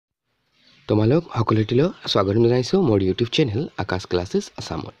তোমালোক সকলোটিলৈ স্বাগতম জনাইছো মোৰ ইউটিউব চেনেল আকাশ ক্লাसेस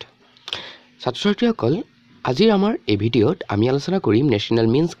আসামত ছাত্ৰ-ছাত্ৰীসকল আজিৰ আমাৰ এই ভিডিঅ'ত আমি আলোচনা কৰিম নেশ্যনেল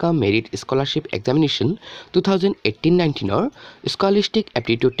মিনছ কাম মেৰিট স্কলাৰশ্বিপ এক্সামিনেশ্যন 2018-19 ৰ স্কলাৰষ্টিক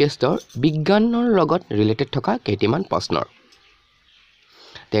এপ্টিটিউড টেষ্টৰ বিজ্ঞানৰ লগত ৰিলেটেড থকা কেইটামান প্ৰশ্নৰ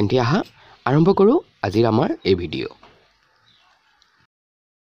তেন্তে আহা আৰম্ভ কৰো আজিৰ আমাৰ এই ভিডিঅ'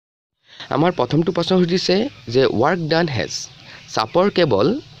 আমাৰ প্ৰথমটো প্ৰশ্ন সুধিছে যে ৱৰ্ক ডান হেজ চাপৰ কেৱল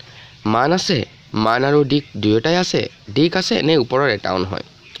মান আছে মান আৰু দিক দুয়োটাই আছে দিক আছে নে ওপৰৰ এটাও নহয়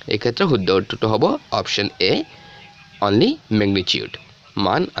এই ক্ষেত্ৰত শুদ্ধ উত্তৰটো হ'ব অপচন এ অনলি ম্যাগনিটিউড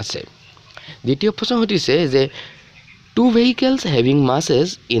মান আছে দ্বিতীয় প্ৰশ্ন সুধিছে যে two vehicles having masses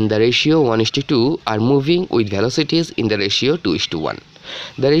in the ratio 1:2 are moving with velocities in the ratio 2:1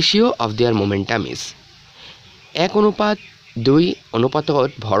 the ratio of their momentum is 1:2 অনুপাতত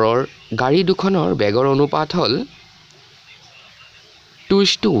ভৰৰ গাড়ী দুখনৰ বেগৰ অনুপাত হ'ল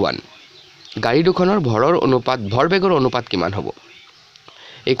 2:1 গাড়ী দুখনৰ ভৰৰ অনুপাত ভৰ বেগৰ অনুপাত কিমান হ'ব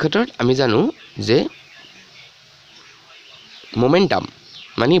এই ক্ষেত্ৰত আমি জানো যে মোমেন্টাম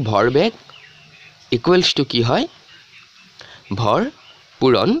মানে ভৰ বেগ ইকুৱেলছ টু কি হয় ভৰ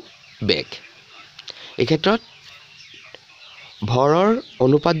পূৰণ বেগ এই ক্ষেত্ৰত ভৰৰ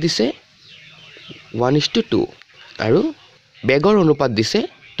অনুপাত দিছে 1:2 আৰু বেগৰ অনুপাত দিছে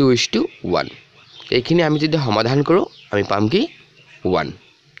 2:1 এইখিনি আমি যদি সমাধান কৰো আমি পাম কি 1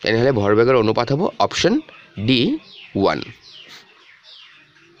 তেনেহলে ভৰ বেগৰ অনুপাত হ'ব অপচন ডি 1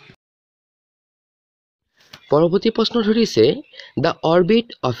 পৰৱৰ্তী প্ৰশ্ন ধৰিছে the orbit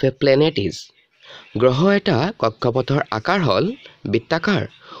of a planet is গ্ৰহ এটা কক্ষপথৰ আকাৰ হ'ল বৃত্তাকাৰ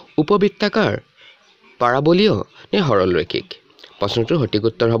উপবৃত্তাকাৰ পাৰাবলীয় নে সৰলৰৈখিক প্ৰশ্নটোৰ সঠিক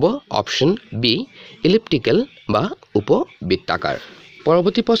উত্তৰ হ'ব অপচন বি ইলিপ্টিকেল বা উপবৃত্তাকাৰ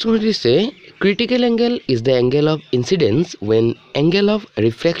পৰৱৰ্তী প্ৰশ্ন সুধিছে critical angle is the angle of ইনচিডেন্স when angle of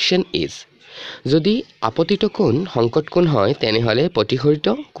reflection is যদি আপতিত কোণ সংকট কোণ হয় তেনেহলে প্ৰতিহৰিত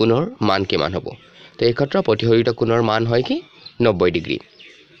কোণৰ মান কিমান হ'ব তো এই ক্ষেত্ৰত প্ৰতিহৰিত কোণৰ মান হয় কি 90 ডিগ্ৰী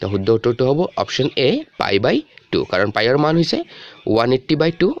তো শুদ্ধ উত্তৰটো হ'ব অপচন এ π/2 কাৰণ পাইৰ মান হৈছে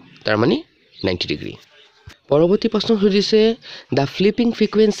 180/2 তাৰ মানে 90 ডিগ্ৰী পৰৱৰ্তী প্ৰশ্ন সুধিছে the flipping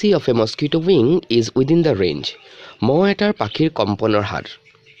frequency of a mosquito wing is within the range মহ এটাৰ পাখিৰ কম্পনৰ হাৰ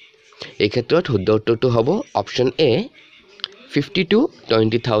এই ক্ষেত্ৰত শুদ্ধ উত্তৰটো হ'ব option A 50 to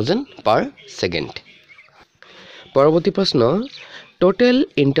 20,000 per second পৰৱৰ্তী প্ৰশ্ন total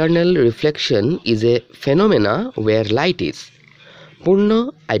internal reflection is a phenomena where light is পূৰ্ণ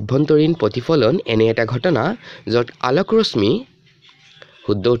আভ্যন্তৰীণ প্ৰতিফলন এনে এটা ঘটনা য'ত আলোক ৰশ্মি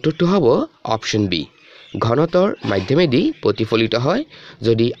শুদ্ধ উত্তৰটো হ'ব অপচন বি ঘনতৰ মাধ্যমেদি প্ৰতিফলিত হয়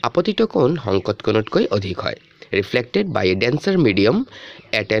যদি আপতিত কোণ সংকট কোণতকৈ অধিক হয় reflected by a denser medium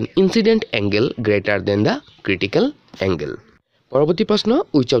at an incident angle greater than the critical angle পৰৱৰ্তী প্ৰশ্ন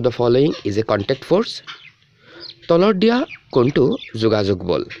which of the following is a contact force তলৰ দিয়া কোণটো যোগাযোগ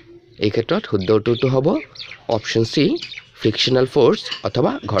বল এই ক্ষেত্ৰত শুদ্ধ উত্তৰটো হ'ব অপচন সি ফ্ৰিকশনাল ফোৰ্স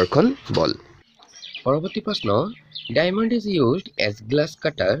অথবা ঘৰ্ষণ বল পৰৱৰ্তী প্ৰশ্ন diamond is used as glass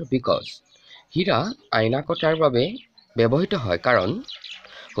Qatar because হীৰা আইনা কটাৰ বাবে ব্যৱহৃত হয় কাৰণ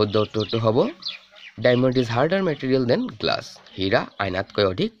শুদ্ধ উত্তৰটো হ'ব diamond is Herder material then glass হীৰা আইনাতকৈ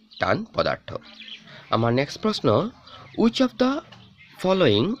অধিক টান পদাৰ্থ আমাৰ নেক্সট প্ৰশ্ন which of the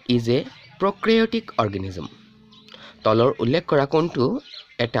following is a prokaryotic organism তলৰ উল্লেখ কৰা কোনটো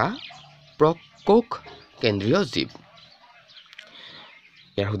এটা প্ৰকোক কেন্দ্ৰীয় জীৱ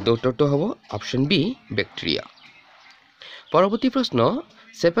ইয়াৰ শুদ্ধ উত্তৰটো হ'ব অপচন বি বেক্টেৰিয়া পৰৱৰ্তী প্ৰশ্ন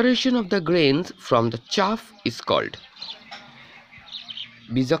separation of the grains from the chaff is called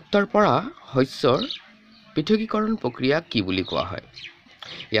বীজক্তৰ পৰা শস্যৰ পৃথকীকৰণ প্ৰক্ৰিয়া কি বুলি কোৱা হয়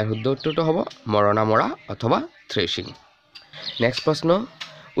ইয়াৰ শুদ্ধ উত্তৰটো হ'ব মৰণা মৰা অথবা থ্ৰেছিং নেক্সট প্ৰশ্ন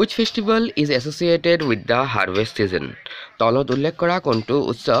which festival is associated with the harvest season তলত উল্লেখ কৰা কোনটো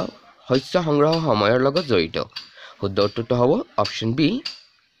উৎসৱ শস্য সংগ্ৰহ সময়ৰ লগত জড়িত শুদ্ধ উত্তৰটো হ'ব option B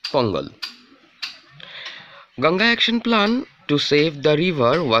Pongal Ganga action plan to save the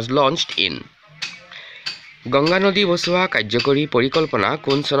river was launched in Ganga নদী বচোৱা কাৰ্যকৰী পৰিকল্পনা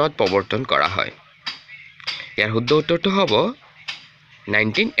কোন চনত প্ৰৱৰ্তন কৰা হয় ইয়াৰ শুদ্ধ উত্তৰটো হ'ব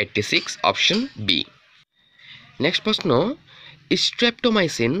 1986 অপচন বি নেক্সট প্ৰশ্ন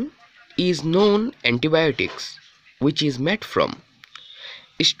streptomycin is known antibiotics which is made from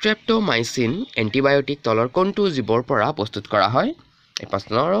streptomycin antibiotic তলৰ কোনটো জীৱৰ পৰা প্ৰস্তুত কৰা হয় এই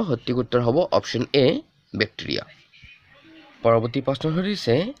প্ৰশ্নৰ সঠিক উত্তৰ হ'ব অপচন এ বেক্টেৰিয়া পৰৱৰ্তী প্ৰশ্ন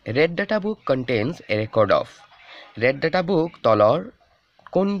হৈছে red data book contains a record of red data book তলৰ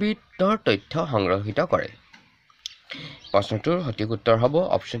কোনবিধৰ তথ্য সংগ্ৰহিত কৰে প্ৰশ্নটোৰ সঠিক উত্তৰ হ'ব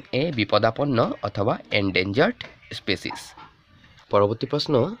অপচন এ বিপদাপন্ন অথবা endangered species পৰৱৰ্তী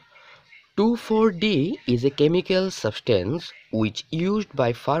প্ৰশ্ন 2,4-D is a chemical substance which used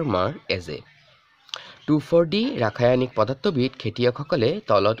by farmer as a 2,4-D ৰাসায়নিক পদাৰ্থবিধ খেতিয়কসকলে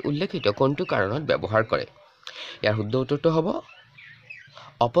তলত উল্লেখিত কোনটো কাৰণত ব্যৱহাৰ কৰে ইয়াৰ শুদ্ধ উত্তৰটো হ'ব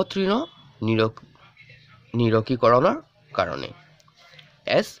অপতৃণ নিৰকীকৰণৰ কাৰণে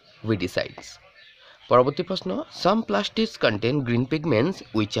as weedicides পৰৱৰ্তী প্ৰশ্ন some plastids contain green pigments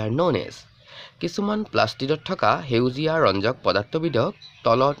which are known as কিছুমান প্লাষ্টিডত থকা হেউজিয়া ৰঞ্জক পদাৰ্থবিধক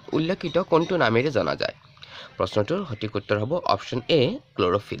তলত উল্লেখিত কোনটো নামেৰে জনা যায় প্ৰশ্নটোৰ সঠিক উত্তৰ হ'ব অপচন এ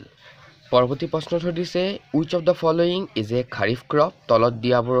ক্লোৰোফিল পৰৱৰ্তী প্ৰশ্নটো দিছে which of the following is a kharif crop তলত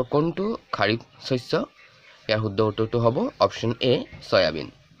দিয়াবোৰ কোনটো খাৰিফ শস্য ইয়াৰ শুদ্ধ উত্তৰটো হ'ব অপচন এ সয়াবিন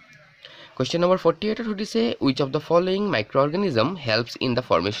Question number 48 সুধিছে which of the following microorganism helps in the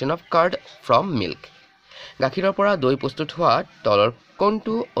formation of curd from milk গাখীৰৰ পৰা দৈ প্ৰস্তুত হোৱাত তলৰ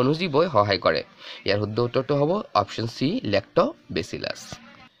কোনটো অনুজীৱই সহায় কৰে ইয়াৰ শুদ্ধ উত্তৰটো হ'ব অপচন সি লেক্টোবেচিলাছ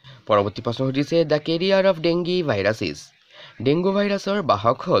পৰৱৰ্তী প্ৰশ্ন সুধিছে the carrier of dengue virus is dengue ভাইৰাছৰ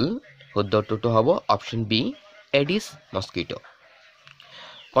বাহক হ'ল শুদ্ধ উত্তৰটো হ'ব option B Aedes mosquito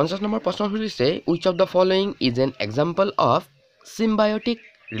 50 number প্ৰশ্ন সুধিছে which of the following is an example of symbiotic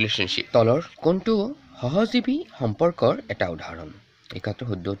relationship তলৰ কোনটো সহজীৱী সম্পৰ্কৰ এটা উদাহৰণ একাটো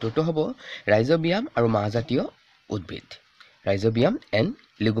শুদ্ধ উত্তৰটো হ'ব ৰাইজোবিয়াম আৰু মাহজাতীয় উদ্ভিদ ৰাইজোবিয়াম এণ্ড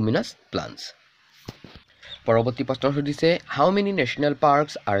লিগুমিনাছ প্লান্টছ পৰৱৰ্তী প্ৰশ্ন সুধিছে how many national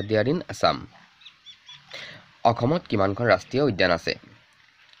parks are there in Assam অসমত কিমানখন ৰাষ্ট্ৰীয় উদ্যান আছে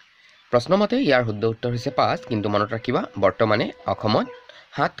প্ৰশ্নমতে ইয়াৰ শুদ্ধ উত্তৰ হৈছে 5 কিন্তু মনত ৰাখিবা বৰ্তমানে অসমত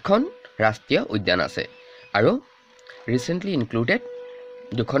 7খন ৰাষ্ট্ৰীয় উদ্যান আছে আৰু ৰিসেন্টলি ইনক্লুডেড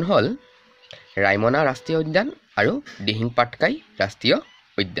দুখন হল ৰাইমনা ৰাষ্ট্ৰীয় উদ্যান আৰু দিহিং পাটকাই ৰাষ্ট্ৰীয়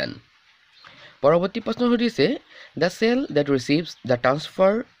উদ্যান পৰৱৰ্তী প্ৰশ্ন সুধিছে the cell that receives the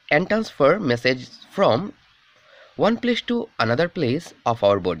transfer message from one place to another place of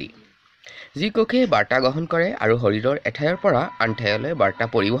our body যি কোষে বাৰ্তা গ্ৰহণ কৰে আৰু শৰীৰৰ এঠাইৰ পৰা আন ঠাইলৈ বাৰ্তা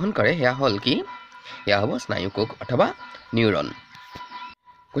পৰিবহণ কৰে হেয়া হল কি হেয়া হ'ব স্নায়ু কোষ অথবা নিউৰন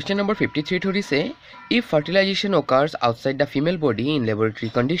Question number 53 সুধিছে if fertilization occurs outside the female body in laboratory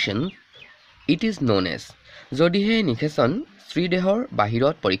condition it is known as যদিহে নিষেচন স্ত্ৰীদেহৰ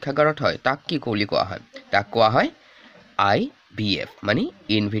বাহিৰত পৰীক্ষাগাৰত হয় তাক কি বুলি কোৱা হয় তাক কোৱা হয় IVF মানে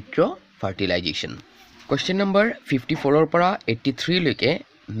in vitro fertilization Question number 54 ৰ পৰা 83 লৈকে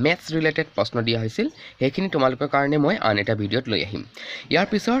maths related প্ৰশ্ন দিয়া হৈছিল হেখিনি তোমালোকৰ কাৰণে মই আন এটা ভিডিঅত লৈ আহিম ইয়াৰ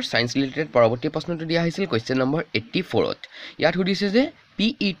পিছৰ science related পৰৱৰ্তী প্ৰশ্নটো দিয়া হৈছিল question number 84 ত ইয়াত সুধিছে যে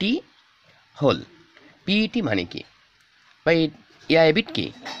PET হল PET মানে কি বা ইয়া এবিট কি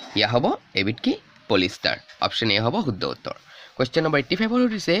ইয়া হ'ব এবিট কি পলিষ্টাৰ অপচন এ হ'ব শুদ্ধ উত্তৰ question number 85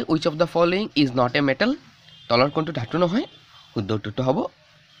 সুধিছে which of the following is not a metal তলৰ কোনটো ধাতু নহয় শুদ্ধ উত্তৰটো হ'ব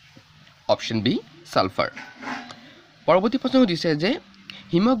অপচন বি সালফাৰ পৰৱৰ্তী প্ৰশ্ন সুধিছে যে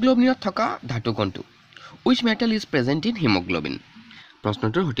হিমোগ্লোবিনত থকা ধাতু কোনটো which metal is present in hemoglobin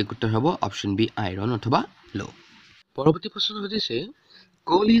প্ৰশ্নটোৰ সঠিক উত্তৰ হ'ব অপচন বি আইৰন অথবা লো পৰৱৰ্তী প্ৰশ্ন সুধিছে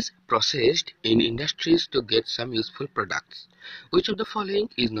coal is processed in industries to get some useful products which of the following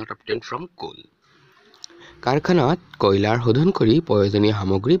is not obtained from coal কাৰখানাত কয়লাৰ শোধন কৰি প্ৰয়োজনীয়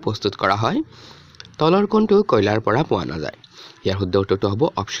সামগ্ৰী প্ৰস্তুত কৰা হয় তলৰ কোনটো কয়লাৰ পৰা পোৱা নাযায় ইয়াৰ শুদ্ধ উত্তৰটো হ'ব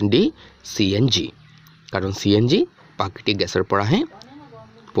অপচন ডি CNG কাৰণ CNG প্ৰাকৃতিক গেছৰ পৰাহে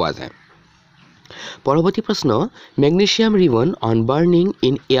পোৱা যায় পৰৱৰ্তী প্ৰশ্ন magnesium ribbon on burning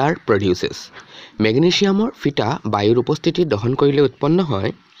in air produces magnesiumৰ ফিটা বায়ুৰ উপস্থিতিত দহন কৰিলে উৎপন্ন হয়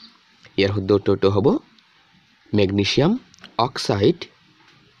ইয়াৰ শুদ্ধ উত্তৰটো হ'ব magnesium oxide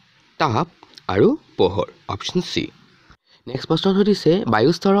তাপ আৰু পোহৰ অপচন সি নেক্সট প্ৰশ্ন সুধিছে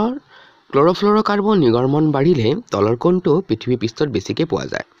বায়ুস্তৰৰ ক্লোৰোফ্লোৰকাৰ্বন নিৰ্গমন বাঢ়িলে তলৰ কোনটো পৃথিৱী পৃষ্ঠত বেছিকৈ পোৱা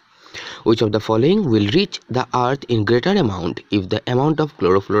যায় which of the following will reach the earth in greater amount if the amount of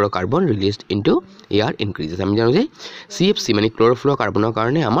chlorofluorocarbon released into air increases আমি জানো যে CFC মানে ক্লোৰোফ্লোৰকাৰ্বনৰ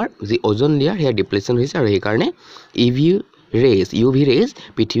কাৰণে আমাৰ যি ওজন লেয়াৰ হেয়া ডিপ্লেশ্যন হৈছে আৰু এই কাৰণে UV ৰেজ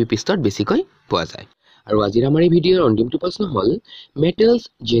পৃথিৱী পৃষ্ঠত বেছিকৈ পোৱা যায় আৰু আজিৰ আমাৰ এই ভিডিঅ'ৰ অন্তিমটো প্ৰশ্ন হ'ল metals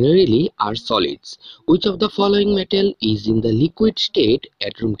generally are solids which of the following metal is in the liquid state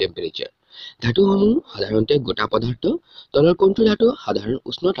at room temperature ধাতুসমূহ সাধাৰণতে গোটা পদাৰ্থ তলৰ কোনটো ধাতু সাধাৰণ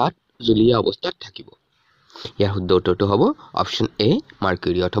উষ্ণতাত জলীয় অৱস্থাত থাকিব ইয়াৰ শুদ্ধ উত্তৰটো হ'ব অপচন এ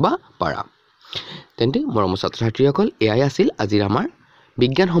মাৰ্কুৰী অথবা পাৰা তেন্তে মৰমৰ ছাত্ৰ-ছাত্ৰীসকল এয়াই আছিল আজিৰ আমাৰ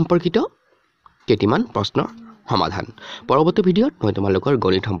বিজ্ঞান সম্পৰ্কিত কেইটামান প্ৰশ্নৰ সমাধান পৰৱৰ্তী ভিডিঅ'ত মই তোমালোকৰ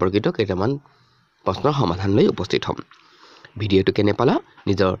গণিত সম্পৰ্কিত কেইটামান প্ৰশ্নৰ সমাধান লৈ উপস্থিত হ'ম ভিডিঅ'টো কেনে পালা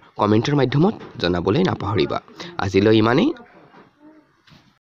নিজৰ কমেণ্টৰ মাধ্যমত জনাবলৈ নাপাহৰিবা আজিলৈ ইমানেই